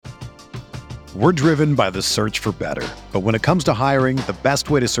We're driven by the search for better. But when it comes to hiring, the best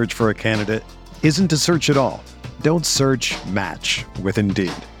way to search for a candidate isn't to search at all. Don't search, match with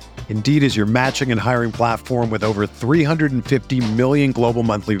Indeed. Indeed is your matching and hiring platform with over 350 million global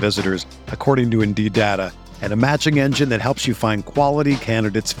monthly visitors, according to Indeed data, and a matching engine that helps you find quality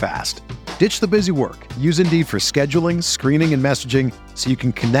candidates fast. Ditch the busy work. Use Indeed for scheduling, screening, and messaging so you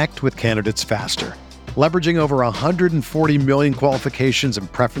can connect with candidates faster. Leveraging over 140 million qualifications and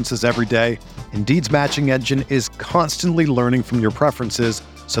preferences every day, Indeed's matching engine is constantly learning from your preferences,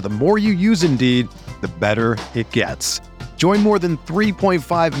 so the more you use Indeed, the better it gets. Join more than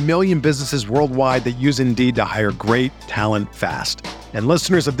 3.5 million businesses worldwide that use Indeed to hire great talent fast. And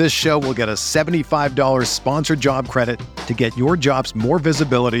listeners of this show will get a $75 sponsored job credit to get your jobs more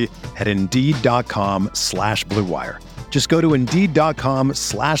visibility at Indeed.com/Blue Wire. Just go to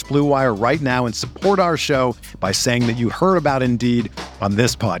Indeed.com/Blue Wire right now and support our show by saying that you heard about Indeed on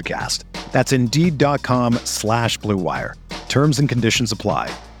this podcast. That's Indeed.com/Blue Wire. Terms and conditions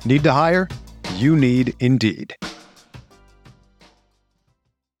apply. Need to hire? You need Indeed.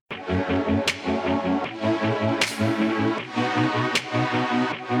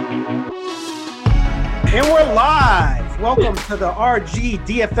 And we're live. Welcome to the RG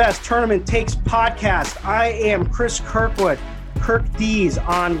DFS Tournament Takes podcast. I am Chris Kirkwood, Kirk D's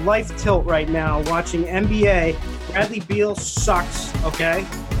on Life Tilt right now watching NBA. Bradley Beal sucks, okay?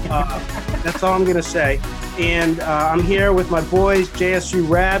 That's all I'm going to say. And I'm here with my boys, JSU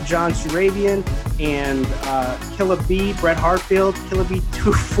Rab, John Surabian, and Killa B, Brett Hartfield, Killa B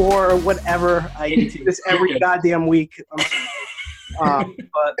 24 or whatever. I do this every goddamn week. But,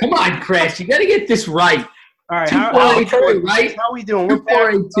 come on, Chris. You got to get this right. All right. How are we doing? We're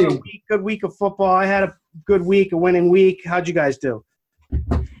back. Good week of football. I had a good week, a winning week. How'd you guys do?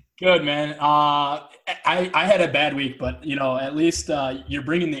 Good, man. I had a bad week, but, at least you're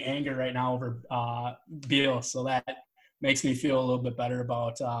bringing the anger right now over Beal, so that makes me feel a little bit better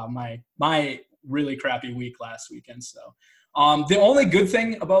about my really crappy week last weekend. So the only good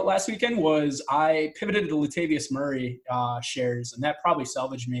thing about last weekend was I pivoted to Latavius Murray shares, and that probably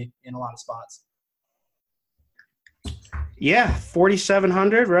salvaged me in a lot of spots. Yeah,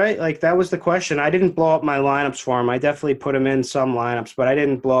 4,700, right? Like, that was the question. I didn't blow up my lineups for him. I definitely put him in some lineups, but I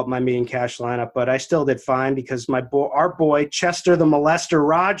didn't blow up my median cash lineup. But I still did fine because our boy, Chester the Molester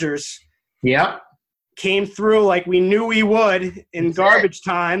Rogers, came through like we knew he would in garbage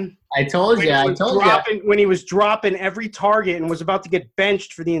time. I told you. When he was dropping every target and was about to get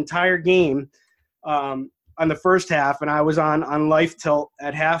benched for the entire game on the first half, and I was on Life Tilt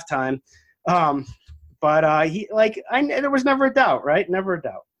at halftime. But there was never a doubt, right? Never a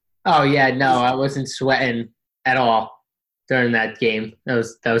doubt. Oh yeah, no, I wasn't sweating at all during that game. That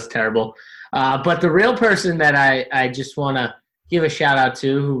was terrible. But the real person that I just want to give a shout out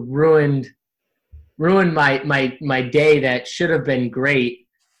to, who ruined my day that should have been great.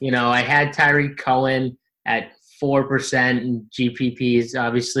 I had Tyreek Cohen at 4% in GPPs.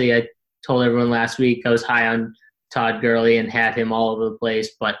 Obviously, I told everyone last week I was high on Todd Gurley and had him all over the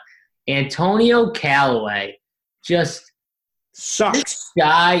place, but Antonio Callaway just sucks. This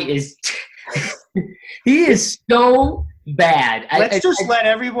guy is he is so bad. Let's let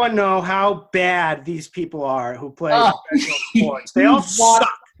everyone know how bad these people are who play professional sports. They all suck.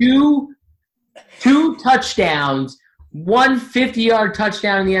 Two touchdowns, one 50-yard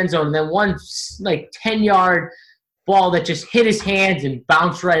touchdown in the end zone, and then one 10-yard ball that just hit his hands and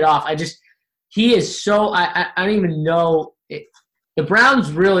bounced right off. He is so I don't even know. The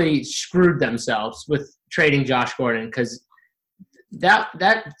Browns really screwed themselves with trading Josh Gordon, because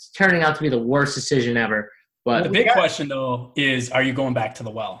that's turning out to be the worst decision ever. But the big question though is, are you going back to the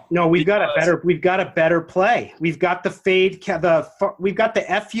well? No, we've got a better play. We've got the fade. We've got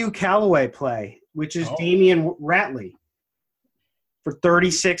the FU Callaway play, which is Damian Ratley for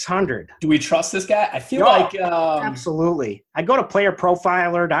 3,600. Do we trust this guy? I feel like absolutely. I go to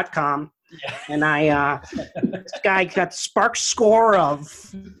playerprofiler.com. Yeah. And this guy got spark score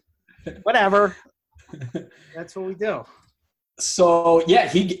of whatever. That's what we do. So yeah,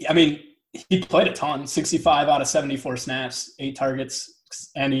 he played a ton, 65 out of 74 snaps, 8 targets,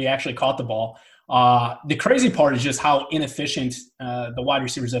 and he actually caught the ball. The crazy part is just how inefficient the wide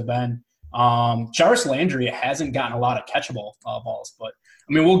receivers have been. Jarvis Landry hasn't gotten a lot of catchable balls, but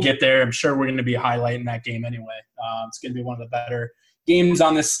we'll get there. I'm sure we're going to be highlighting that game anyway. It's going to be one of the better games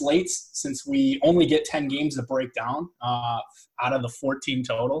on this slate, since we only get 10 games to break down out of the 14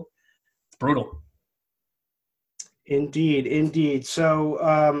 total. It's brutal. Indeed.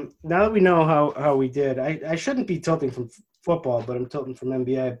 So now that we know how we did, I shouldn't be tilting from football, but I'm tilting from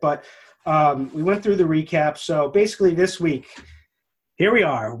NBA. But we went through the recap. So basically this week, Here we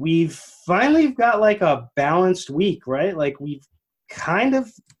are. We've finally got like a balanced week, right? Like we've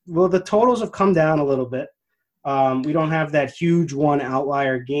the totals have come down a little bit. We don't have that huge one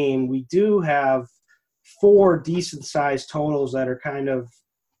outlier game. We do have 4 decent-sized totals that are kind of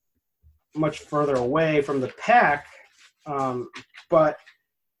much further away from the pack, but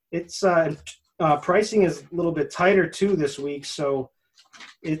it's pricing is a little bit tighter too this week, so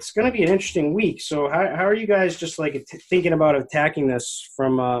it's going to be an interesting week. So how are you guys just like thinking about attacking this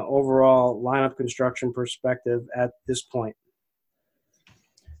from an overall lineup construction perspective at this point?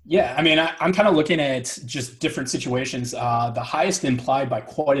 Yeah, I mean, I'm kind of looking at just different situations. The highest implied by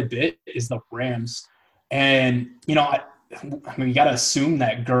quite a bit is the Rams. And, you know, I mean, you got to assume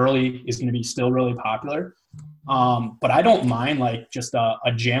that Gurley is going to be still really popular. But I don't mind, like, just a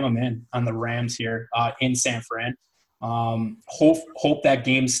jam them in on the Rams here in San Fran. Hope that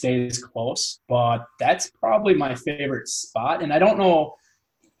game stays close. But that's probably my favorite spot. And I don't know –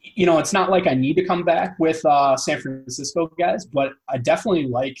 you know, it's not like I need to come back with San Francisco guys, but I definitely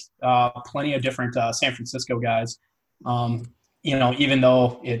like plenty of different San Francisco guys. You know, even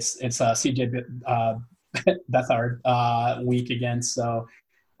though it's CJ Beathard week again. So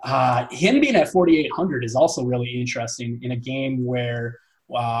him being at 4,800 is also really interesting in a game where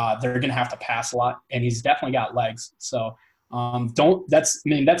they're going to have to pass a lot, and he's definitely got legs. So that's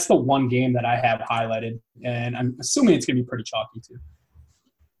the one game that I have highlighted, and I'm assuming it's going to be pretty chalky too.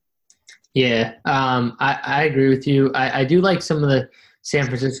 Yeah, I agree with you. I do like some of the San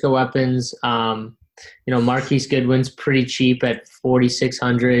Francisco weapons. You know, Marquise Goodwin's pretty cheap at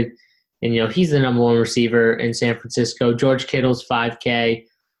 4,600, and, you know, he's the number one receiver in San Francisco. George Kittle's $5K.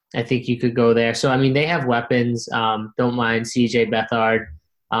 I think you could go there. So, I mean, they have weapons. Don't mind CJ Beathard.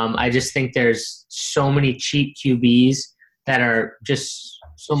 I just think there's so many cheap QBs that are just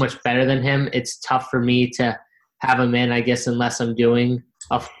so much better than him. It's tough for me to have him in, I guess, unless I'm doing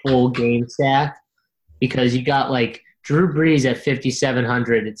a full game stack, because you got like Drew Brees at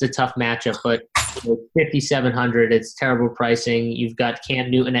 5,700. It's a tough matchup, but 5,700, it's terrible pricing. You've got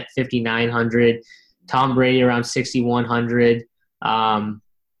Cam Newton at 5,900, Tom Brady around 6,100,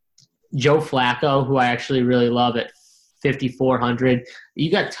 Joe Flacco, who I actually really love, at 5,400.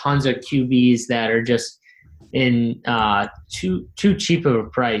 You got tons of QBs that are just in too cheap of a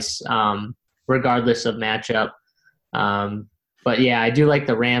price, regardless of matchup. But, yeah, I do like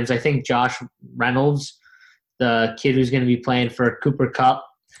the Rams. I think Josh Reynolds, the kid who's going to be playing for Cooper Kupp,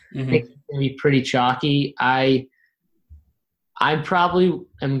 I think he's going to be pretty chalky. I probably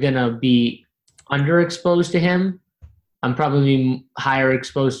am going to be underexposed to him. I'm probably higher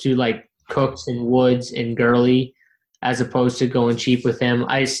exposed to, like, Cooks and Woods and Gurley as opposed to going cheap with him.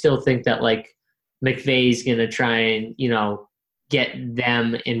 I still think that, like, McVay's going to try and, you know, get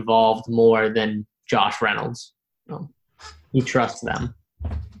them involved more than Josh Reynolds. You trust them.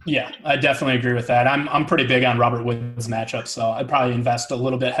 Yeah, I definitely agree with that. I'm pretty big on Robert Woods' matchup, so I'd probably invest a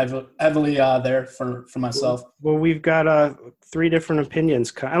little bit heavily there for myself. Well, we've got 3 different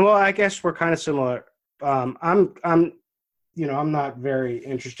opinions. Well, I guess we're kind of similar. I'm not very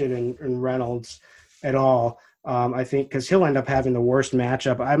interested in Reynolds at all. I think because he'll end up having the worst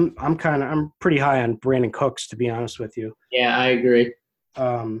matchup. I'm pretty high on Brandon Cooks, to be honest with you. Yeah, I agree.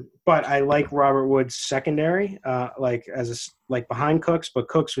 But I like Robert Woods secondary, behind Cooks, but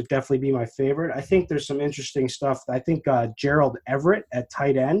Cooks would definitely be my favorite. I think there's some interesting stuff. I think Gerald Everett at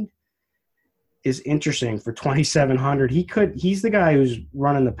tight end is interesting for 2,700. He's the guy who's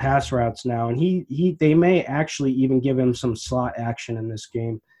running the pass routes now, and they may actually even give him some slot action in this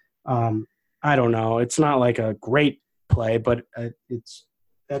game. I don't know. It's not like a great play, but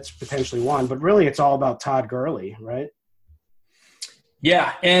that's potentially one. But really, it's all about Todd Gurley, right?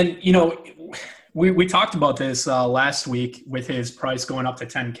 Yeah, and, you know, we talked about this last week with his price going up to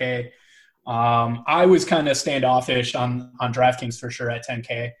 10K. I was kind of standoffish on DraftKings for sure at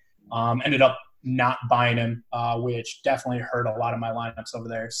 10K. Ended up not buying him, which definitely hurt a lot of my lineups over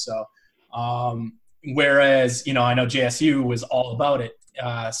there. So, whereas, you know, I know JSU was all about it.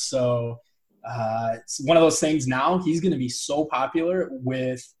 So it's one of those things now. He's going to be so popular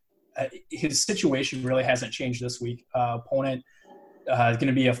with his situation really hasn't changed this week. Opponent is going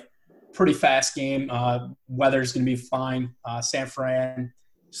to be a pretty fast game. Weather's going to be fine. San Fran,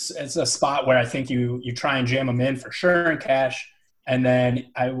 it's a spot where I think you try and jam him in for sure in cash. And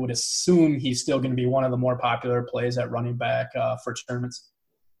then I would assume he's still going to be one of the more popular plays at running back for tournaments.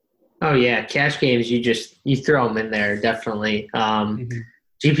 Oh, yeah. Cash games, you throw them in there, definitely.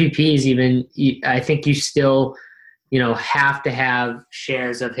 GPPs even, I think you still, you know, have to have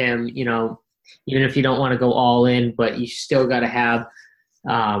shares of him, you know, even if you don't want to go all in, but you still got to have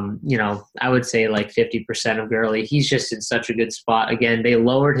I would say like 50% of Gurley. He's just in such a good spot. Again, they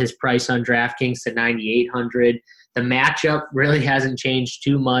lowered his price on DraftKings to $9,800. The matchup really hasn't changed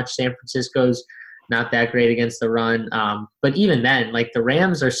too much. San Francisco's not that great against the run. But even then, like the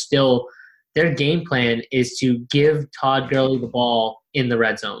Rams are still – their game plan is to give Todd Gurley the ball in the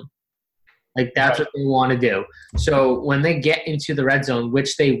red zone. Like that's what they want to do. So when they get into the red zone,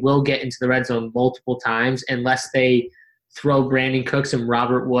 which they will get into the red zone multiple times unless they throw Brandon Cooks and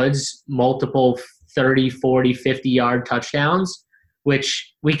Robert Woods multiple 30, 40, 50-yard touchdowns,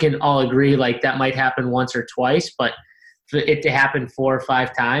 which we can all agree like that might happen once or twice, but for it to happen 4 or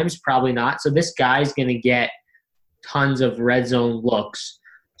 5 times, probably not. So this guy's going to get tons of red zone looks.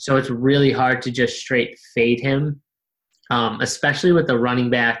 So it's really hard to just straight fade him, especially with the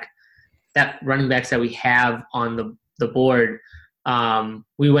running backs that we have on the board.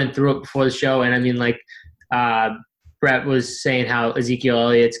 We went through it before the show, and I mean, like Brett was saying how Ezekiel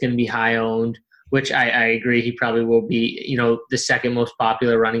Elliott's going to be high owned, which I agree he probably will be, the second most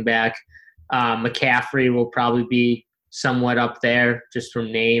popular running back. McCaffrey will probably be somewhat up there just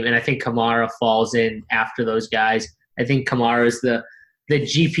from name, and I think Kamara falls in after those guys. I think Kamara is the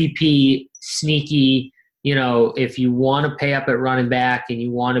GPP sneaky, if you want to pay up at running back and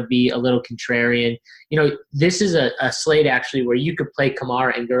you want to be a little contrarian, this is a slate actually where you could play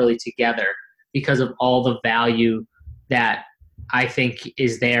Kamara and Gurley together because of all the value that I think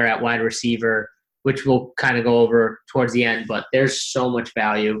is there at wide receiver, which we'll kind of go over towards the end, but there's so much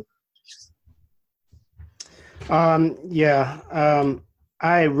value. I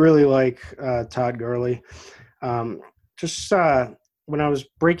really like Todd Gurley. When I was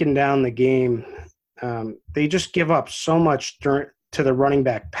breaking down the game, they just give up so much to the running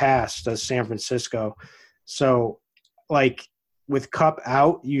back pass, does San Francisco. So, like with Kupp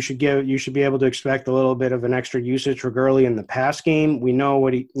out, you should be able to expect a little bit of an extra usage for Gurley in the pass game. We know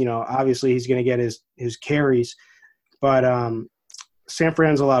what obviously he's going to get his carries, but San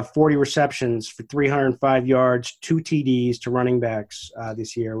Fran's allowed 40 receptions for 305 yards, 2 TDs to running backs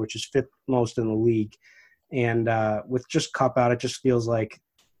this year, which is 5th most in the league. And with just Kupp out, it just feels like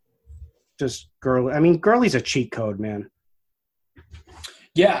just Gurley. I mean, Gurley's a cheat code, man.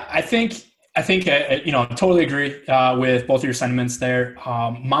 Yeah, I think totally agree with both of your sentiments there.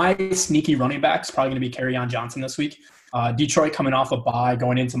 My sneaky running back is probably going to be Kerryon Johnson this week. Detroit coming off a bye,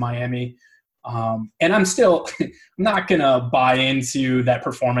 going into Miami. And I'm not going to buy into that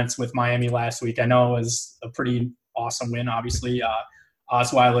performance with Miami last week. I know it was a pretty awesome win, obviously.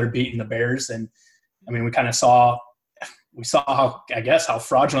 Osweiler beating the Bears. And, I mean, we kind of saw how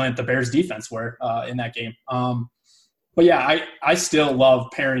fraudulent the Bears defense were in that game. But yeah, I still love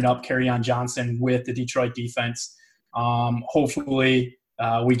pairing up Kerryon Johnson with the Detroit defense. Hopefully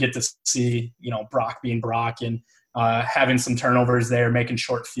we get to see, Brock being Brock and having some turnovers there, making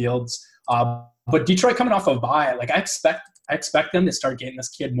short fields. But Detroit coming off of a bye, like I expect them to start getting this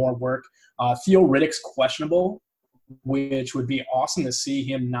kid more work. Theo Riddick's questionable, which would be awesome to see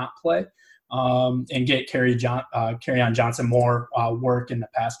him not play. And get Kerryon Johnson more work in the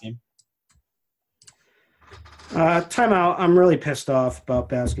pass game. Timeout. I'm really pissed off about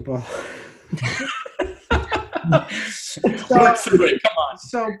basketball. Work through it. Come on.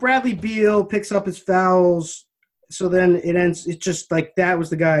 So Bradley Beal picks up his fouls. So then it ends. It's just like that was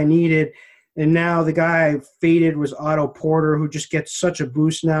the guy I needed. And now the guy I faded was Otto Porter, who just gets such a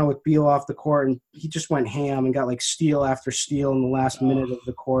boost now with Beal off the court. And he just went ham and got like steal after steal in the last minute of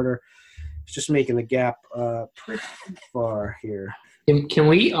the quarter. It's just making the gap pretty far here. Can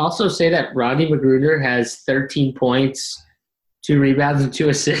we also say that Rodney McGruder has 13 points, 2 rebounds, and 2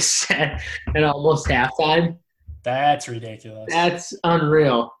 assists at almost halftime? That's ridiculous. That's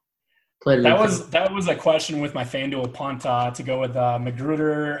unreal. That was a question with my FanDuel punt to go with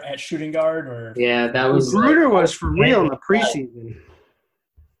McGruder at shooting guard, or that was McGruder was for real in the preseason.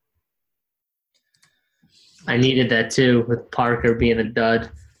 I needed that too with Parker being a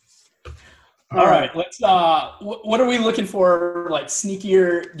dud. All right, let's. What are we looking for? Like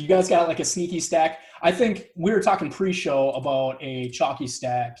sneakier? You guys got like a sneaky stack? I think we were talking pre-show about a chalky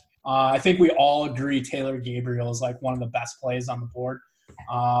stack. I think we all agree Taylor Gabriel is like one of the best plays on the board.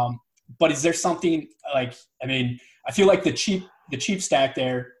 But is there something like? I mean, I feel like the cheap stack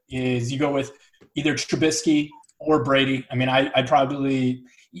there is you go with either Trubisky or Brady. I mean, I probably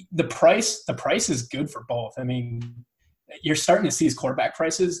the price is good for both. I mean, you're starting to see these quarterback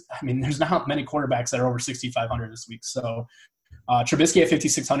prices. I mean, there's not many quarterbacks that are over 6,500 this week. So Trubisky at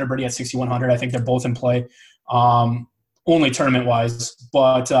 5,600, Brady at 6,100. I think they're both in play, only tournament wise.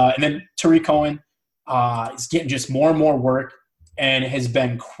 But and then Tariq Cohen is getting just more and more work and has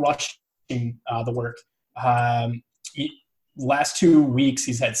been crushing the work. last 2 weeks,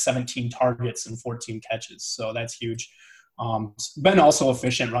 he's had 17 targets and 14 catches. So that's huge. Been also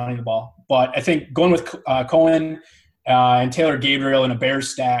efficient running the ball. But I think going with Cohen and Taylor Gabriel in a Bears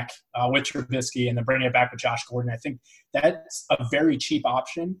stack with Trubisky and then bringing it back with Josh Gordon, I think that's a very cheap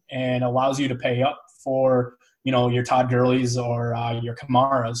option and allows you to pay up for, your Todd Gurley's or your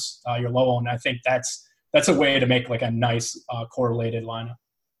Kamara's, your low owned. I think that's a way to make like a nice correlated lineup.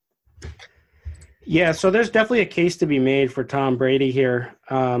 Yeah, so there's definitely a case to be made for Tom Brady here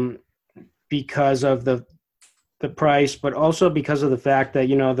because of the price, but also because of the fact that,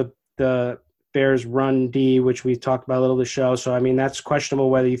 the Bears run D, which we've talked about a little of the show. So, I mean, that's questionable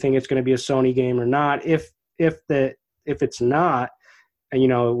whether you think it's going to be a Sony game or not. If it's not, and,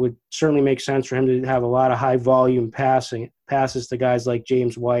 it would certainly make sense for him to have a lot of high volume passes to guys like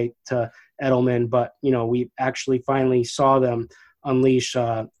James White, to Edelman. But, we actually finally saw them unleash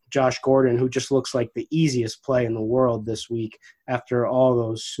Josh Gordon, who just looks like the easiest play in the world this week after all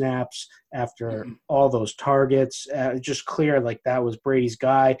those snaps, after all those targets. Just clear like that was Brady's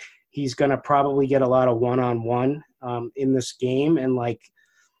guy. He's going to probably get a lot of one-on-one in this game. And,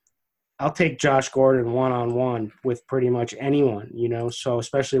 I'll take Josh Gordon one-on-one with pretty much anyone, so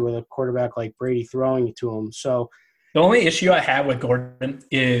especially with a quarterback like Brady throwing it to him. So the only issue I have with Gordon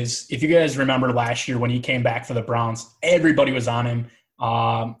is, if you guys remember last year when he came back for the Browns, everybody was on him.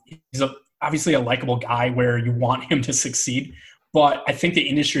 He's obviously a likable guy where you want him to succeed, but I think the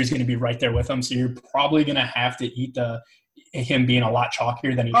industry is going to be right there with him. So you're probably going to have to eat him being a lot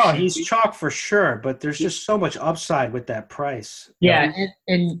chalkier than he should he's be. Chalk for sure, but there's just so much upside with that price. Yeah,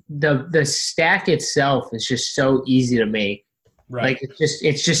 and the stack itself is just so easy to make. Right. Like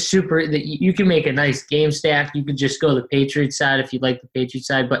it's just super. You can make a nice game stack. You could just go the Patriots side if you like the Patriots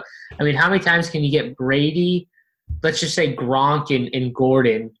side. But I mean, how many times can you get Brady? Let's just say Gronk and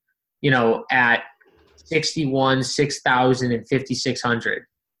Gordon, at 61, 6,000, and 5,600.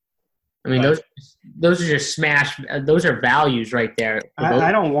 I mean, Right. those are just smash. Those are values right there.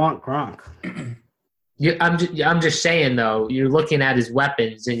 I don't want Gronk. I'm just saying though. You're looking at his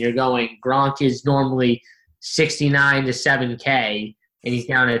weapons and you're going. Gronk is normally 69 to 7K, and he's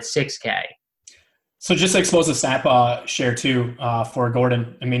down at 6K. So just to expose the snap share too for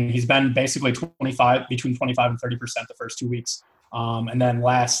Gordon. I mean, he's been basically between 25 and 30% the first 2 weeks. And then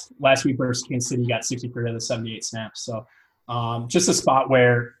last week versus Kansas City, he got 63 of the 78 snaps. So just a spot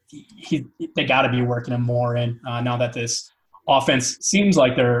where they got to be working him more in now that this offense seems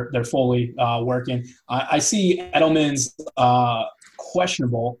like they're fully working. I see Edelman's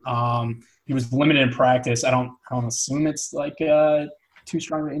questionable. He was limited in practice. I don't assume it's like too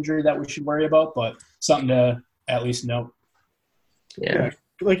strong an injury that we should worry about, but something to at least note. Yeah.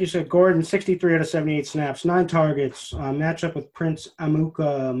 Like you said, Gordon, 63 out of 78 snaps, 9 targets, matchup with Prince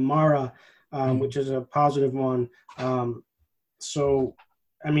Amuka Mara, which is a positive one. So,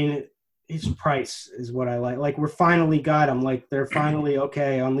 I mean, his price is what I like. Like, we're finally got him. Like, they're finally,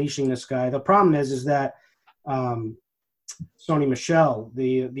 okay, unleashing this guy. The problem is that Sony Michel,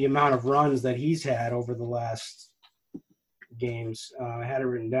 the amount of runs that he's had over the last games, I had it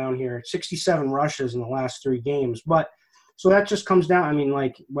written down here, 67 rushes in the last 3 games. But so that just comes down, I mean,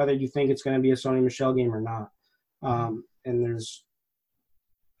 like, whether you think it's going to be a Sony Michel game or not. And there's,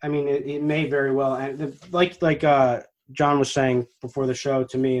 I mean, it may very well, and like John was saying before the show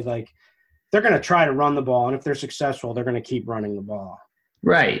to me, like, they're going to try to run the ball, and if they're successful, they're going to keep running the ball.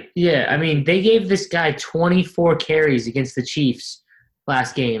 Right. Yeah. I mean, they gave this guy 24 carries against the Chiefs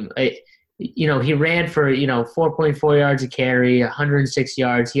last game. He ran for, 4.4 yards a carry, 106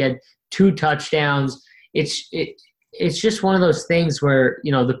 yards. He had 2 touchdowns. It's just one of those things where,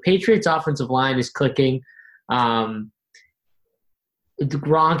 the Patriots offensive line is clicking. Gronk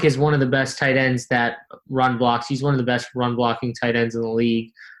is one of the best tight ends that run blocks. He's one of the best run blocking tight ends in the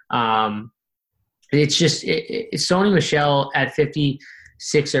league. It's just Sony Michel at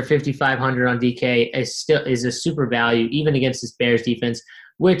 56 or 5,500 on DK is a super value, even against this Bears defense,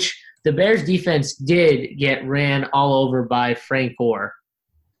 which the Bears defense did get ran all over by Frank Gore,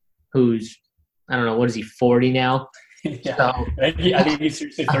 who's, I don't know, what is he, 40 now? Yeah. So, I think he's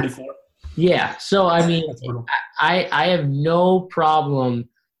 34. Yeah. So, I mean, I have no problem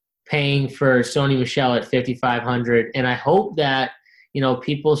paying for Sony Michel at 5,500, and I hope that,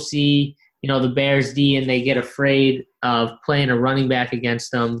 people see, the Bears D and they get afraid of playing a running back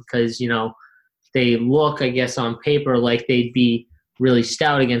against them because, they look, I guess, on paper like they'd be really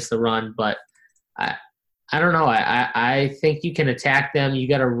stout against the run. But I don't know. I think you can attack them. You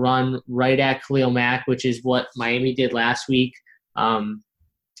got to run right at Khalil Mack, which is what Miami did last week.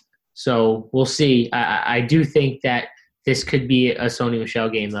 So we'll see. I do think that this could be a Sony Michel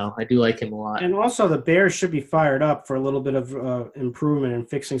game, though. I do like him a lot. And also, the Bears should be fired up for a little bit of improvement and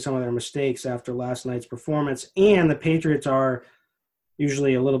fixing some of their mistakes after last night's performance. And the Patriots are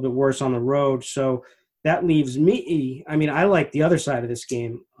usually a little bit worse on the road. So that leaves me – I mean, I like the other side of this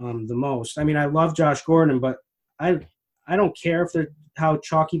game the most. I mean, I love Josh Gordon, but I don't care if they're how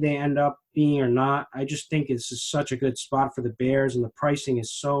chalky they end up being or not. I just think this is such a good spot for the Bears, and the pricing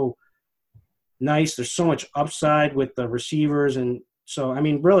is so nice. There's so much upside with the receivers. And so, I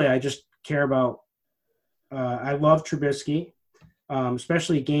mean, really, I just care about I love Trubisky,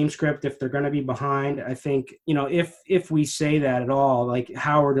 especially game script if they're going to be behind. I think, if we say that at all, like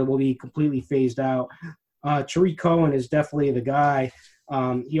Howard will be completely phased out. Tariq Cohen is definitely the guy.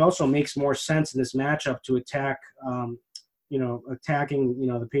 He also makes more sense in this matchup to attack attacking,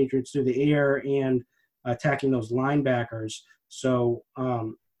 the Patriots through the air and attacking those linebackers. So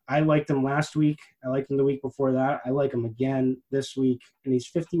I liked him last week. I liked him the week before that. I like him again this week, and he's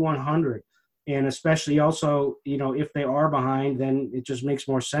 5,100. And especially also, if they are behind, then it just makes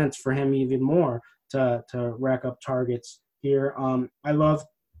more sense for him even more to rack up targets here. I love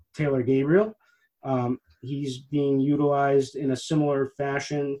Taylor Gabriel. He's being utilized in a similar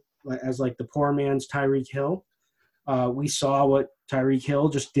fashion as like the poor man's Tyreek Hill. We saw what Tyreek Hill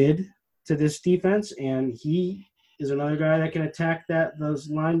just did to this defense, and he is another guy that can attack those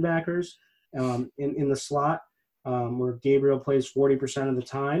linebackers in the slot where Gabriel plays 40% of the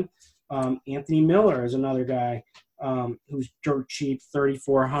time. Anthony Miller is another guy who's dirt cheap,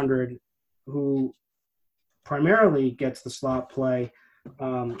 3,400, who primarily gets the slot play.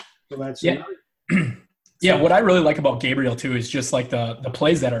 So that's Yeah, what I really like about Gabriel too is just like the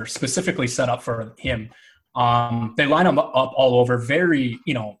plays that are specifically set up for him. They line him up all over, very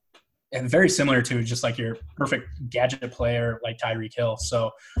and very similar to just like your perfect gadget player like Tyreek Hill.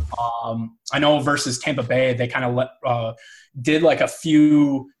 So I know versus Tampa Bay, they kind of did like a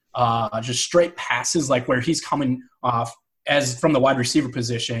few just straight passes, like where he's coming off as from the wide receiver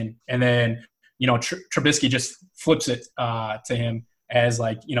position, and then Trubisky just flips it to him as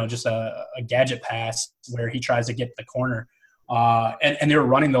like just a gadget pass where he tries to get the corner, and they were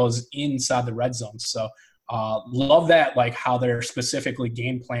running those inside the red zone. So love that, like how they're specifically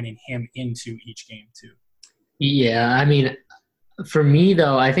game planning him into each game too. Yeah, I mean, for me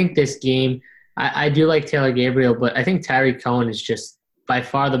though, I think this game, I do like Taylor Gabriel, but I think Tyreek Cohen is just by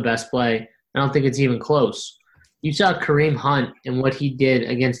far the best play. I don't think it's even close. You saw Kareem Hunt and what he did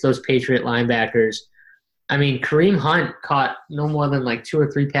against those Patriot linebackers. I mean, Kareem Hunt caught no more than like 2 or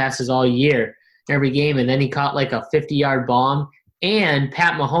 3 passes all year, every game, and then he caught like a 50-yard bomb, and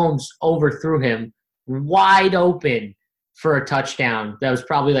Pat Mahomes overthrew him wide open for a touchdown. That was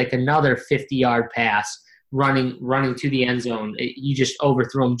probably like another 50-yard pass running to the end zone. You just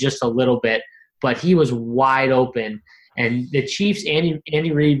overthrew him just a little bit, but he was wide open. And the Chiefs,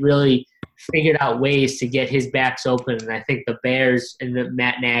 Andy Reid really figured out ways to get his backs open. And I think the Bears and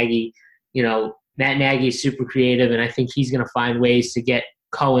Matt Nagy, Matt Nagy is super creative, and I think he's going to find ways to get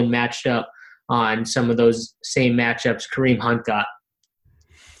Cohen matched up on some of those same matchups Kareem Hunt got.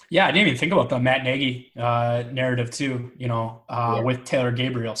 Yeah, I didn't even think about the Matt Nagy narrative too, with Taylor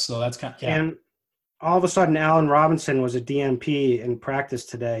Gabriel. So that's kind of, yeah. And all of a sudden, Allen Robinson was a DNP in practice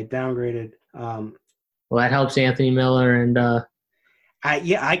today, downgraded. Well, that helps Anthony Miller, and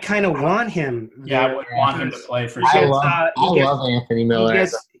I kind of want him. Yeah, I would want him to play for sure. I love Anthony Miller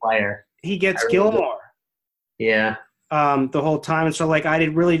as a player. He gets Gilmore. Yeah. The whole time, and so like I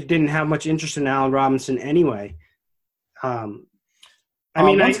really didn't have much interest in Allen Robinson anyway. I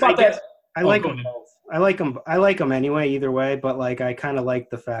like them both. I like them anyway, either way. But like, I kind of like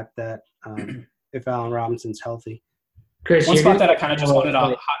the fact that if Allen Robinson's healthy. Chris, one spot that I kind of just wanted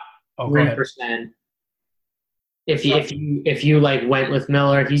to. Oh, go ahead. If you like went with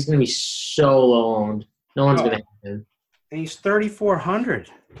Miller, he's going to be so low owned. No one's going to have him. And he's 3,400.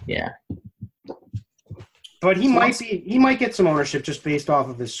 Yeah. But he might get some ownership just based off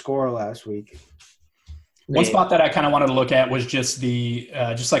of his score last week. One spot that I kind of wanted to look at was just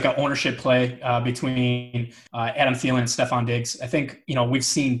just like an ownership play between Adam Thielen and Stephon Diggs. I think, we've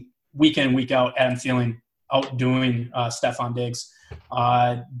seen week in, week out, Adam Thielen outdoing Stephon Diggs.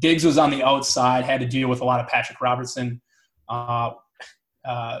 Diggs was on the outside, had to deal with a lot of Patrick Robertson.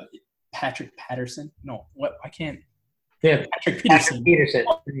 Patrick Patterson? No, what? I can't. Yeah, Patrick Peterson.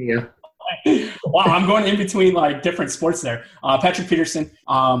 There you go. Wow, I'm going in between like different sports there. Patrick Peterson.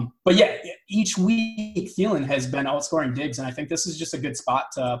 But yeah, each week Thielen has been outscoring Diggs, and I think this is just a good spot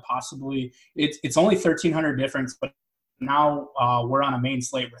to possibly. It's only 1,300 difference, but now we're on a main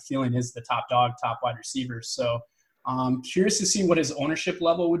slate where Thielen is the top dog, top wide receiver. So Curious to see what his ownership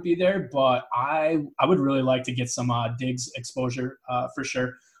level would be there, but I would really like to get some Diggs exposure for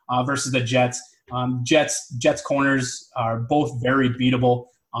sure versus the Jets. Jets corners are both very beatable.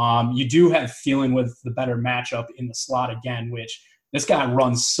 You do have Thielen with the better matchup in the slot again, which this guy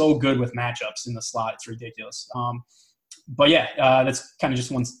runs so good with matchups in the slot. It's ridiculous. But yeah, that's kind of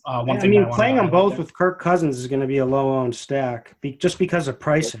just one thing. I mean, playing them both with Kirk Cousins is going to be a low-owned stack just because of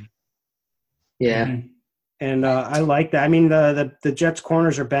pricing. Yeah. Mm-hmm. And I like that. I mean, the Jets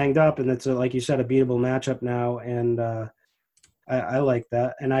corners are banged up, and it's like you said, a beatable matchup now. And I like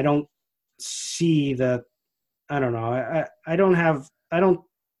that. And I don't see that. I don't know. I don't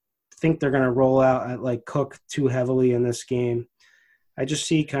think they're going to roll out like Cook too heavily in this game. I just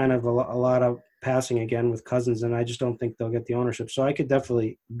see kind of a lot of passing again with Cousins, and I just don't think they'll get the ownership. So I could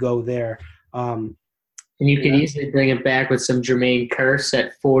definitely go there. And you can easily bring it back with some Jermaine Kearse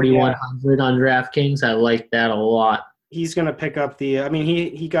at 4,100 on DraftKings. I like that a lot. He's going to pick up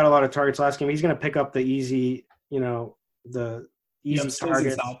he got a lot of targets last game. He's going to pick up the easy, the easy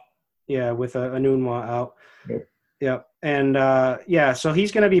targets. Yeah, with a Nunwa out. Yep. And, so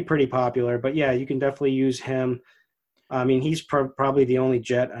he's going to be pretty popular. But, yeah, you can definitely use him. I mean, he's probably the only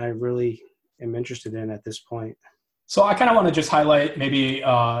Jet I really am interested in at this point. So I kind of want to just highlight maybe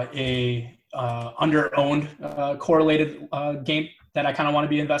under-owned correlated game that I kind of want to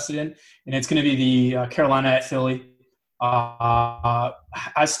be invested in, and it's going to be the Carolina at Philly. I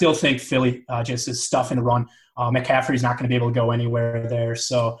still think Philly just is stuffing the run. McCaffrey's not going to be able to go anywhere there.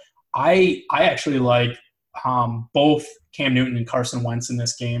 So I actually like both Cam Newton and Carson Wentz in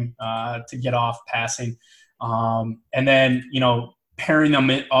this game to get off passing. And then, pairing them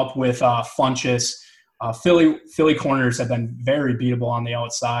up with Funchess. Philly corners have been very beatable on the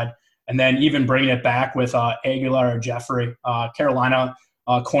outside. And then even bringing it back with Aguilar or Jeffrey. Carolina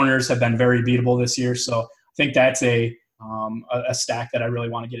corners have been very beatable this year. So I think that's a stack that I really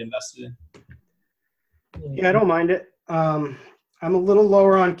want to get invested in. Yeah, I don't mind it. I'm a little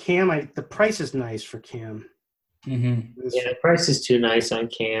lower on Cam. The price is nice for Cam. Mm-hmm. Yeah, the price is too nice on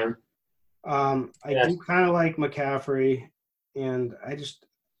Cam. I do kind of like McCaffrey, and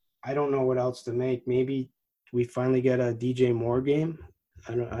I don't know what else to make. Maybe we finally get a DJ Moore game.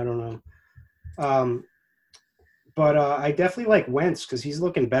 I don't know. But I definitely like Wentz because he's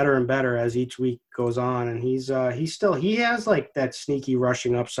looking better and better as each week goes on, and he has like that sneaky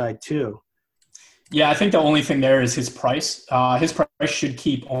rushing upside too. Yeah, I think the only thing there is his price. His price should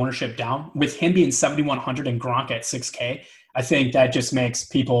keep ownership down. With him being 7,100 and Gronk at 6K, I think that just makes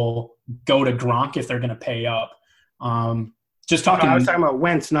people go to Gronk if they're going to pay up. I was talking about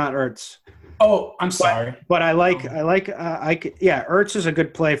Wentz, not Ertz. Oh, I'm sorry. But Ertz is a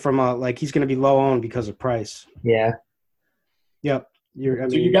good play from he's going to be low owned because of price. Yeah. Yep. Do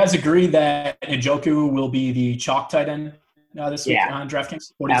you guys agree that Njoku will be the chalk tight end this week on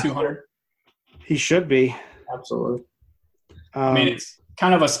DraftKings? 4,200. He should be. Absolutely. It's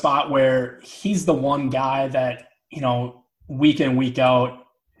kind of a spot where he's the one guy that, week in, week out,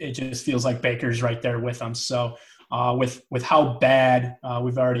 it just feels like Baker's right there with him. So with how bad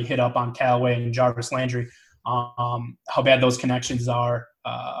we've already hit up on Callaway and Jarvis Landry, how bad those connections are,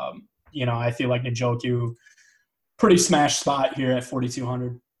 I feel like Njoku, pretty smash spot here at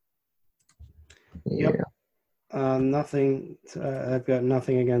 4,200. Yep. Nothing. I've got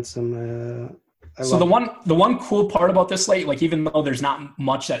nothing against them. So the one cool part about this slate, like even though there's not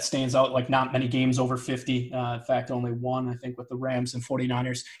much that stands out, like not many games over 50, in fact, only one, I think, with the Rams and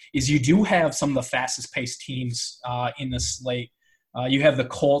 49ers, is you do have some of the fastest paced teams in the slate. You have the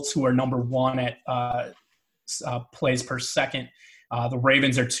Colts, who are number one at plays per second. The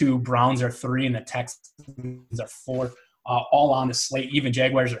Ravens are 2, Browns are 3, and the Texans are 4, all on the slate. Even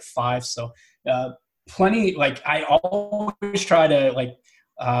Jaguars are 5. So plenty, I always try to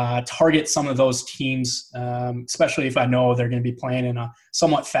target some of those teams, especially if I know they're going to be playing in a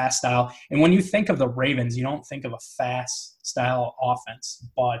somewhat fast style. And when you think of the Ravens, you don't think of a fast style offense.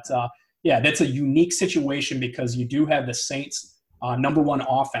 But, that's a unique situation because you do have the Saints' number one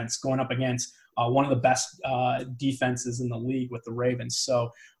offense going up against one of the best defenses in the league with the Ravens.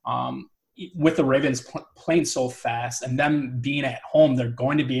 So with the Ravens playing so fast and them being at home, they're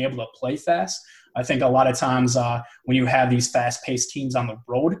going to be able to play fast. I think a lot of times when you have these fast-paced teams on the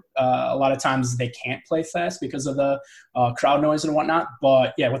road, a lot of times they can't play fast because of the crowd noise and whatnot.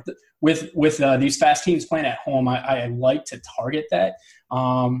 But yeah, with these fast teams playing at home, I like to target that,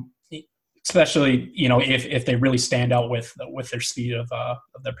 especially if they really stand out with their speed of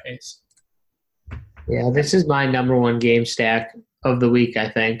their pace. Yeah, this is my number one game stack of the week. I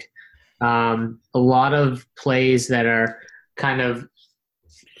think a lot of plays that are kind of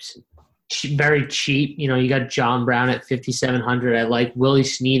very cheap. You got John Brown at 5,700. I like Willie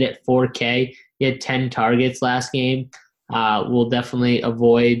Snead at 4K. He had 10 targets last game. We'll definitely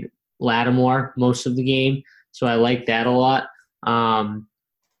avoid Lattimore most of the game, so I like that a lot.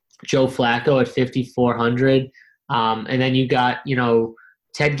 Joe Flacco at 5,400. And then you got,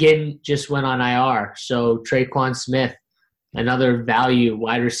 Ted Ginn just went on IR. So Traquan Smith, another value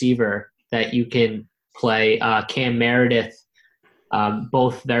wide receiver that you can play. Cam Meredith,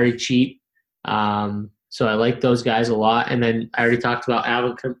 both very cheap. So I like those guys a lot. And then I already talked about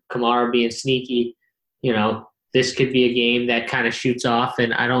Alvin Kamara being sneaky. This could be a game that kind of shoots off,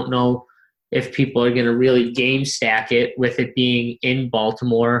 and I don't know if people are going to really game stack it with it being in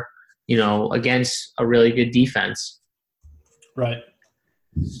Baltimore, against a really good defense. Right.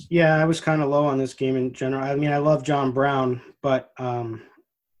 Yeah, I was kind of low on this game in general. I mean, I love John Brown, but I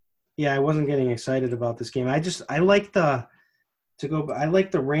wasn't getting excited about this game. I like the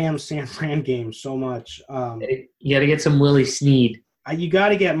Rams San Fran game so much. You got to get some Willie Snead. You got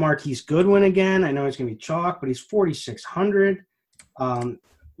to get Goodwin again. I know he's going to be chalk, but he's 4,600.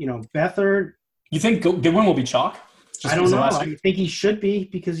 Beathard. You think Goodwin will be chalk? I don't know. I think he should be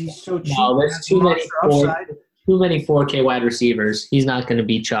because he's so cheap. No, there's too many 4K wide receivers. He's not going to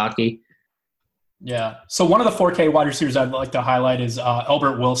be chalky. Yeah. So one of the 4K wide receivers I'd like to highlight is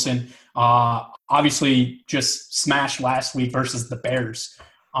Albert Wilson. Obviously, just smashed last week versus the Bears.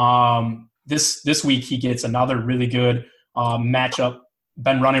 This week he gets another really good matchup.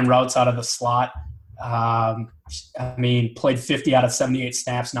 Been running routes out of the slot. Played 50 out of 78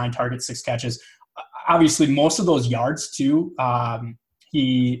 snaps, 9 targets, 6 catches. Obviously, most of those yards too.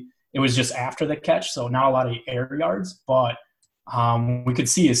 It was just after the catch, so not a lot of air yards, but we could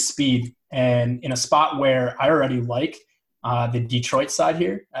see his speed. And in a spot where I already like the Detroit side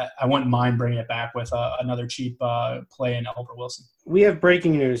here, I wouldn't mind bringing it back with another cheap play in Albert Wilson. We have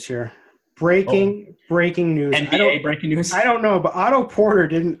breaking news here. Breaking news. NBA breaking news. I don't know, but Otto Porter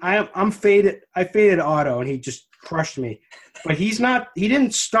didn't. I'm faded. I faded Otto, and he just crushed me. But he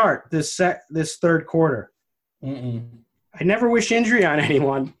didn't start this third quarter. Mm-mm. I never wish injury on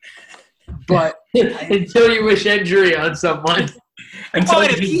anyone, but until you wish injury on someone.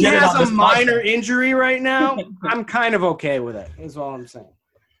 If he has a minor injury right now, I'm kind of okay with it. Is all I'm saying.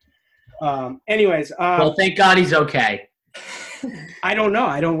 Anyways, well, thank God he's okay. I don't know.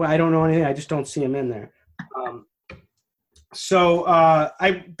 I don't know anything. I just don't see him in there.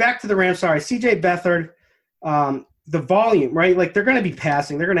 Back to the Rams. Sorry, CJ Beathard. The volume, right? Like they're going to be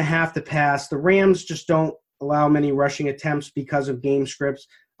passing. They're going to have to pass. The Rams just don't allow many rushing attempts because of game scripts.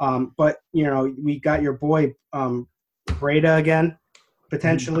 But we got your boy Breda again,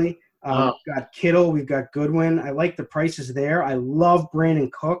 potentially. We've got Kittle. We've got Goodwin. I like the prices there. I love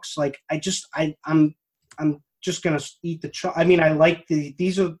Brandon Cooks. Like I'm just gonna eat the chalk. I mean, I like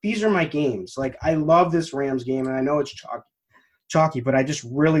these are my games. Like I love this Rams game, and I know it's chalky, but I just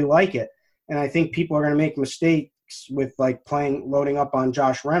really like it. And I think people are gonna make mistakes with like loading up on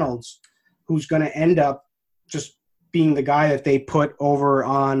Josh Reynolds, who's gonna end up just being the guy that they put over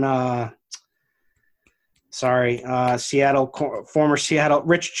on Seattle, former Seattle,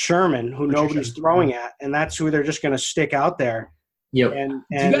 Rich Sherman, who nobody's throwing at, and that's who they're just gonna stick out there. Yep. And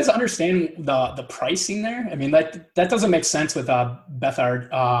do you guys understand the pricing there? I mean, that doesn't make sense with Beathard.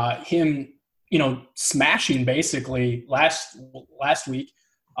 Him, smashing basically last week.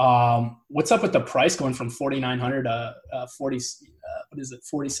 What's up with the price going from 4,900 to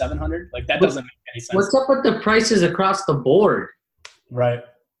 4,700? Like that doesn't make any sense. What's up with the prices across the board? Right.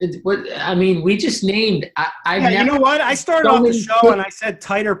 We just named. You know what? I started off the show and I said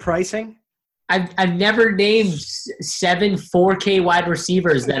tighter pricing. I've never named 7 4K wide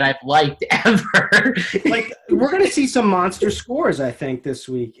receivers that I've liked ever. Like we're going to see some monster scores, I think, this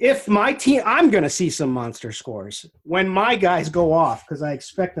week. If my team, I'm going to see some monster scores when my guys go off because I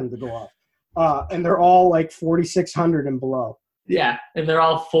expect them to go off, and they're all like 4,600 and below. Yeah, and they're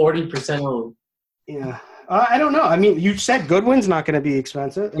all 40% owned. Yeah. I don't know. I mean, you said Goodwin's not going to be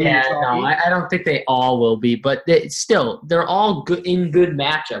expensive. I don't think they all will be, but they're all good in good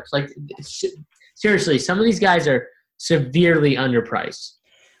matchups. Like, seriously, some of these guys are severely underpriced.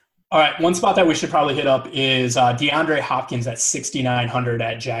 All right, one spot that we should probably hit up is DeAndre Hopkins at 6,900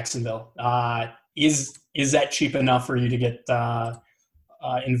 at Jacksonville. Is that cheap enough for you to get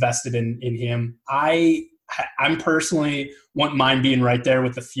invested in him? I'm personally wouldn't mind being right there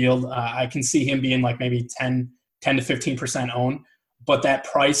with the field. I can see him being like maybe 10 to 15% owned, but that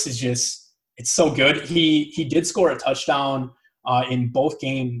price is just – it's so good. He did score a touchdown in both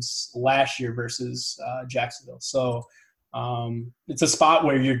games last year versus Jacksonville. So it's a spot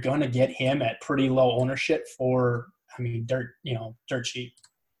where you're going to get him at pretty low ownership for, dirt cheap.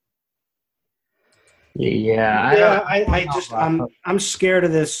 Yeah, I'm scared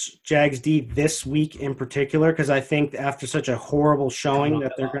of this Jags D this week in particular because I think after such a horrible showing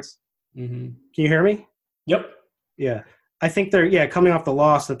that they're going. Mm-hmm. Can you hear me? Yep. Yeah, I think they're coming off the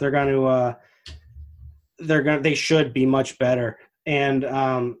loss that they're going to they should be much better and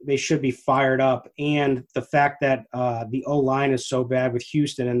they should be fired up. And the fact that the O-line is so bad with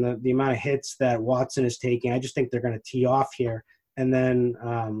Houston and the amount of hits that Watson is taking, I just think they're going to tee off here. And then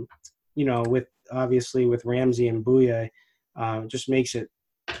with Ramsey and Bouye, just makes it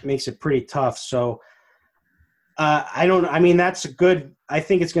pretty tough. So that's good. I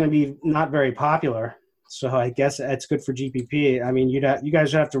think it's going to be not very popular. So I guess that's good for GPP. I mean, you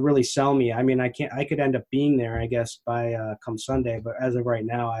guys have to really sell me. I mean, I could end up being there, I guess, by come Sunday. But as of right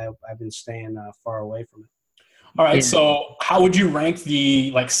now, I've been staying far away from it. All right. So how would you rank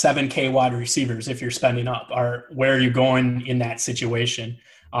the 7K wide receivers if you're spending up? Or where are you going in that situation?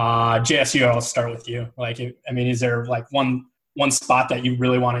 JSU, I'll start with you. Is there one spot that you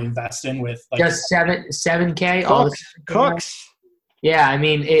really want to invest in with just 7K? Cooks. Yeah, I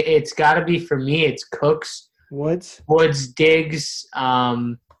mean, it's got to be for me. It's Cooks, Woods, Diggs,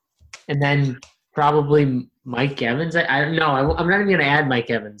 and then probably Mike Evans. I don't know. I'm not even going to add Mike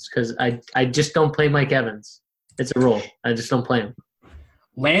Evans because I just don't play Mike Evans. It's a rule. I just don't play him.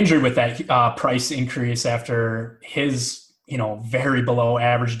 Landry with that price increase after his very below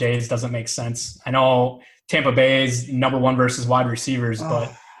average days doesn't make sense. I know Tampa Bay's number one versus wide receivers,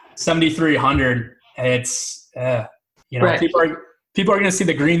 but 7,300. It's right. People are going to see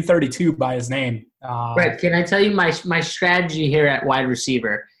the green 32 by his name. Right. Can I tell you my strategy here at wide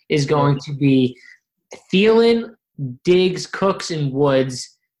receiver is going to be Thielen, Diggs, Cooks, and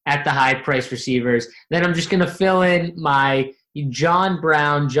Woods at the high-price receivers. Then I'm just going to fill in my John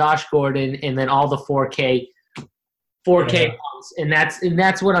Brown, Josh Gordon, and then all the 4K ones. And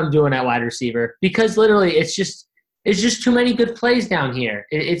that's what I'm doing at wide receiver because literally it's just too many good plays down here.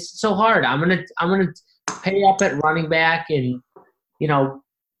 It's so hard. I'm gonna pay up at running back and.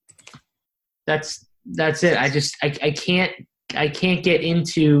 That's it. I can't get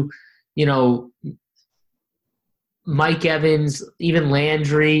into, Mike Evans, even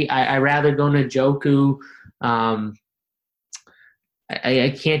Landry. I rather go to Njoku.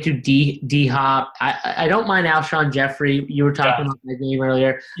 I can't do D Hop. I don't mind Alshon Jeffrey. You were talking about that game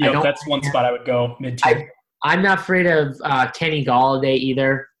earlier. Yeah, that's one spot I would go mid-tier. I'm not afraid of Kenny Golladay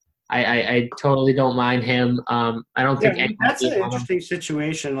either. I totally don't mind him. I don't think that's an interesting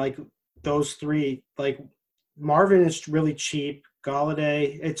situation. Like those three, like Marvin is really cheap.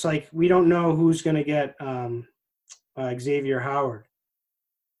 Golladay, it's like we don't know who's going to get Xavier Howard.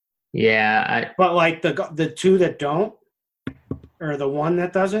 Yeah, but like the two that don't, or the one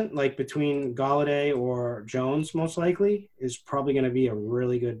that doesn't, like between Golladay or Jones, most likely is probably going to be a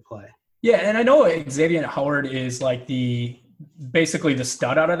really good play. Yeah, and I know Xavier Howard is basically the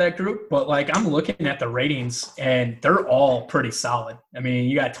stud out of that group, but I'm looking at the ratings and they're all pretty solid. I mean,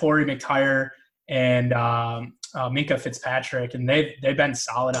 you got Torrey McTyer and Minkah Fitzpatrick, and they've been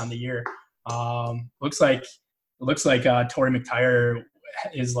solid on the year. Looks like Torrey McTyer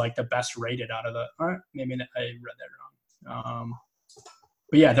is the best rated out of the. Maybe I read that wrong.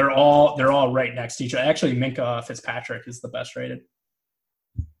 But yeah, they're all right next to each other. Actually, Minkah Fitzpatrick is the best rated.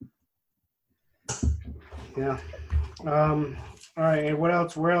 Yeah. All right. What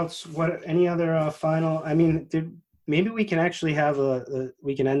else? Where else? What? Any other final? I mean, maybe we can actually have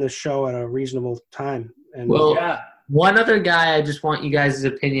we can end the show at a reasonable time. And one other guy I just want you guys'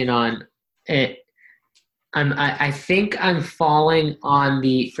 opinion on. I think I'm falling on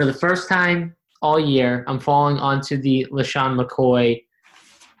for the first time all year. I'm falling onto the LaShawn McCoy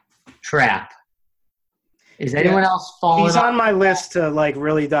trap. Is anyone else falling? He's on my list to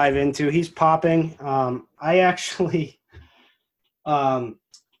really dive into. He's popping. I actually, I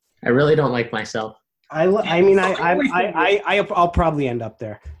really don't like myself. I'll probably end up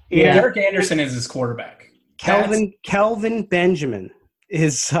there. Yeah, Derek Anderson is his quarterback. Kelvin Benjamin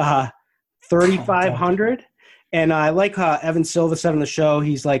is 3,500, and I like how Evan Silva said on the show.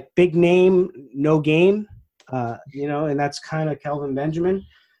 He's big name, no game, and that's kind of Kelvin Benjamin.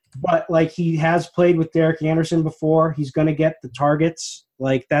 But he has played with Derek Anderson before. He's going to get the targets.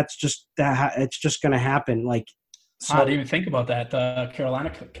 That's just that. It's just going to happen. So, I didn't even think about that. The Carolina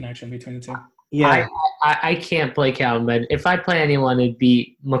connection between the two. Yeah, I can't play Calvin, but if I play anyone, it'd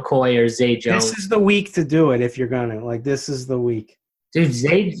be McCoy or Zay Jones. This is the week to do it if you're gonna. This is the week. Dude,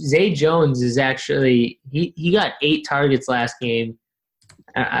 Zay Jones is actually he got 8 targets last game.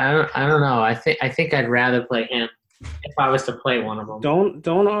 I don't know. I think I'd rather play him if I was to play one of them.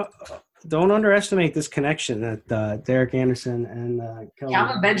 don't underestimate this connection that Derek Anderson and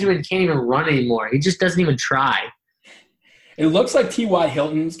Calvin Benjamin can't even run anymore. He just doesn't even try. It looks like T.Y.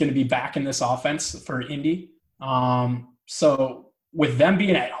 Hilton's going to be back in this offense for Indy. So with them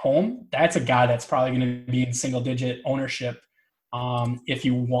being at home, that's a guy that's probably going to be in single-digit ownership. If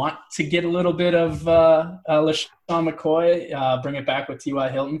you want to get a little bit of LeSean McCoy, bring it back with T.Y.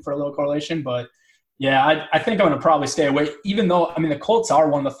 Hilton for a little correlation. But, yeah, I think I'm going to probably stay away, even though, I mean, the Colts are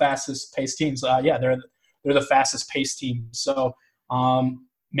one of the fastest-paced teams. They're the fastest-paced team. So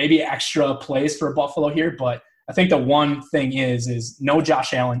maybe extra plays for Buffalo here. But I think the one thing is no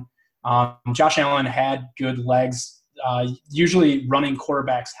Josh Allen. Josh Allen had good legs. Usually running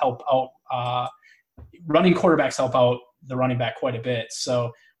quarterbacks help out the running back quite a bit.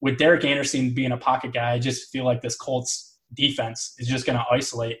 So with Derek Anderson being a pocket guy, I just feel like this Colts defense is just going to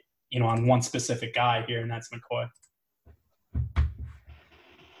isolate, on one specific guy here, and that's McCoy.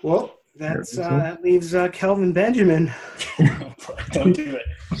 Well, that leaves Kelvin Benjamin. Don't do it.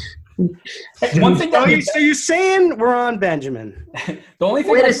 One thing. So you're saying we're on Benjamin? The only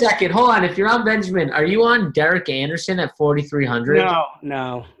thing. Wait a second. Hold on. If you're on Benjamin, are you on Derek Anderson at 4,300?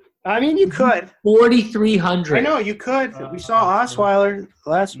 No. I mean, you could. 4,300. I know you could. We saw Osweiler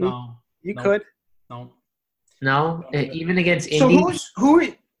last week. You could. No, even against Indy. So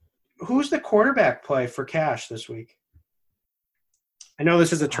who's the quarterback play for cash this week? I know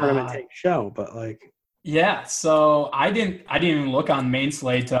this is a tournament take show, but like. Yeah, so I didn't even look on main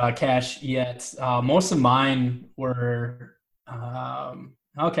slate cash yet. Most of mine were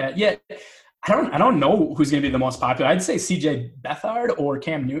okay. Yeah, I don't know who's going to be the most popular. I'd say C.J. Beathard or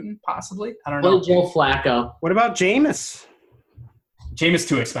Cam Newton, possibly. I don't know. Or Joe Flacco. What about Jameis? Jameis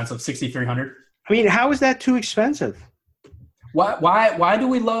too expensive, 6,300. I mean, how is that too expensive? Why do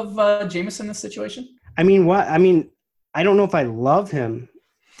we love Jameis in this situation? I mean, I don't know if I love him.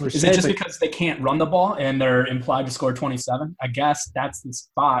 Is it just because they can't run the ball and they're implied to score 27? I guess that's the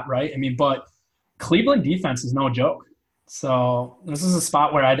spot, right? I mean, but Cleveland defense is no joke. So this is a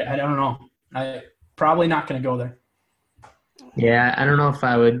spot where I don't know. I probably not going to go there. Yeah, I don't know if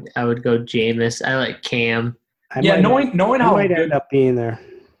I would go Jameis. I like Cam. Knowing how might good, end up being there.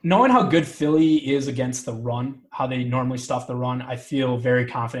 Knowing how good Philly is against the run, how they normally stuff the run, I feel very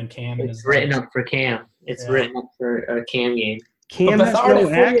confident Cam. It's written up for Cam. It's written up for a Cam game. Cam has no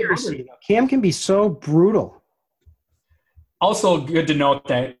accuracy. Cam can be so brutal. Also good to note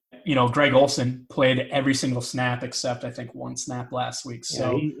that, Greg Olsen played every single snap except, I think, one snap last week.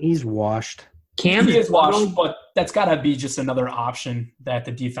 So he's washed. Cam is washed, but that's got to be just another option that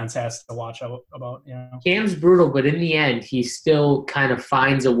the defense has to watch out about. Cam's brutal, but in the end, he still kind of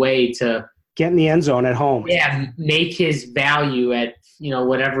finds a way to get in the end zone at home. Yeah, make his value at,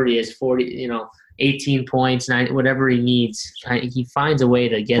 whatever he is, 40, 18 points, 9, whatever he needs. He finds a way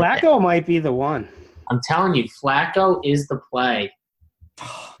to get Flacco might be the one. I'm telling you, Flacco is the play.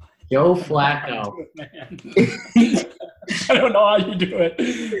 Joe Flacco. I don't know how you do it.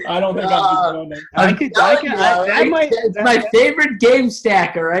 I don't think I'm doing it. It's my favorite game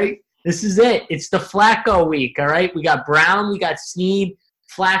stack, all right? This is it. It's the Flacco week, all right? We got Brown, we got Snead.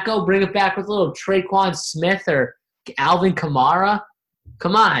 Flacco, bring it back with a little Traquan Smith or Alvin Kamara.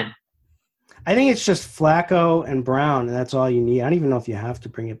 Come on. I think it's just Flacco and Brown, and that's all you need. I don't even know if you have to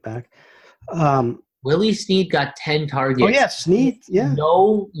bring it back. Willie Snead got 10 targets. Oh, yeah, Snead, yeah.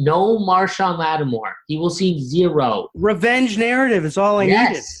 No Marshawn Lattimore. He will see 0. Revenge narrative is all I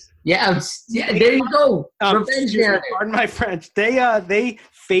needed. Yeah, there you go. Revenge narrative. Pardon my French. They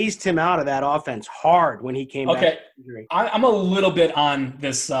phased him out of that offense hard when he came back. Okay, I'm a little bit on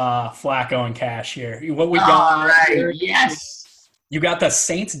this Flacco and Cash here. What we got? All right, yes. You got the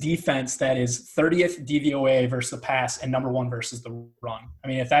Saints defense that is 30th DVOA versus the pass and number 1 versus the run. I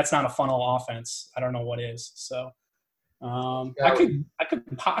mean, if that's not a funnel offense, I don't know what is. So I could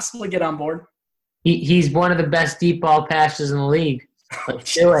possibly get on board. He's one of the best deep ball passers in the league.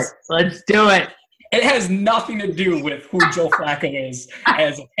 Let's do it. Let's do it. It has nothing to do with who Joe Flacco is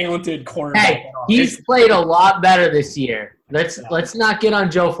as a talented quarterback. Hey, he's played a lot better this year. Let's not get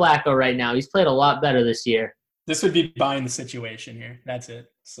on Joe Flacco right now. He's played a lot better this year. This would be buying the situation here. That's it.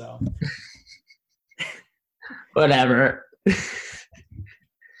 So, whatever.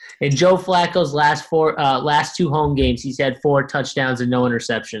 In Joe Flacco's last 2 home games, he's had 4 touchdowns and no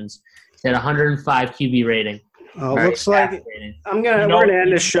interceptions. He's had 105 QB rating. Looks like we're gonna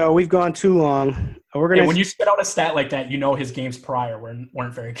end this show. We've gone too long. When you spit out a stat like that, his games prior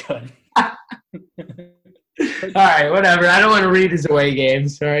weren't very good. All right, whatever. I don't want to read his away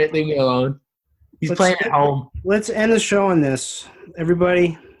games. All right, leave me alone. He's playing at home. Let's end the show on this.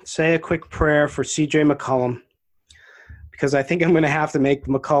 Everybody say a quick prayer for CJ McCollum, because I think I'm going to have to make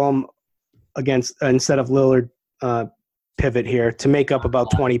McCollum against instead of Lillard pivot here to make up about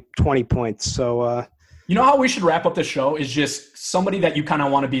 20 points. So you know how we should wrap up the show is just somebody that you kind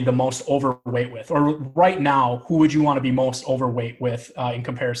of want to be the most overweight with, or right now, who would you want to be most overweight with in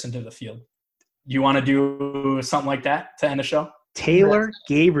comparison to the field? You want to do something like that to end the show? Taylor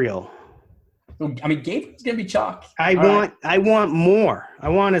Gabriel. I mean, Gabriel's gonna be chalk. I want more. I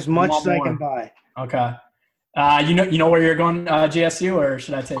want as much as I can buy. Okay. You know where you're going, JSU, or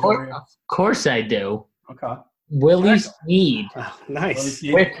should I take over? Of course I do. Okay. Willie Snead. Oh, nice.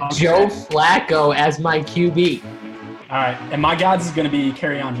 With Joe Flacco as my QB. All right. And my gods is going to be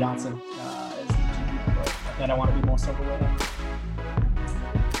Kerryon Johnson as the QB that I want to be most overweight on.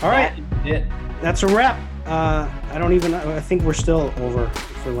 All right. That's a wrap. I think we're still over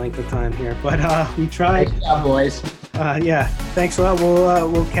for length of time here, but we tried. Good job, boys. Yeah. Thanks a lot.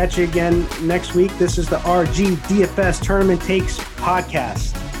 We'll catch you again next week. This is the RG DFS Tournament Takes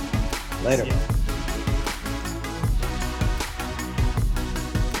podcast. Later.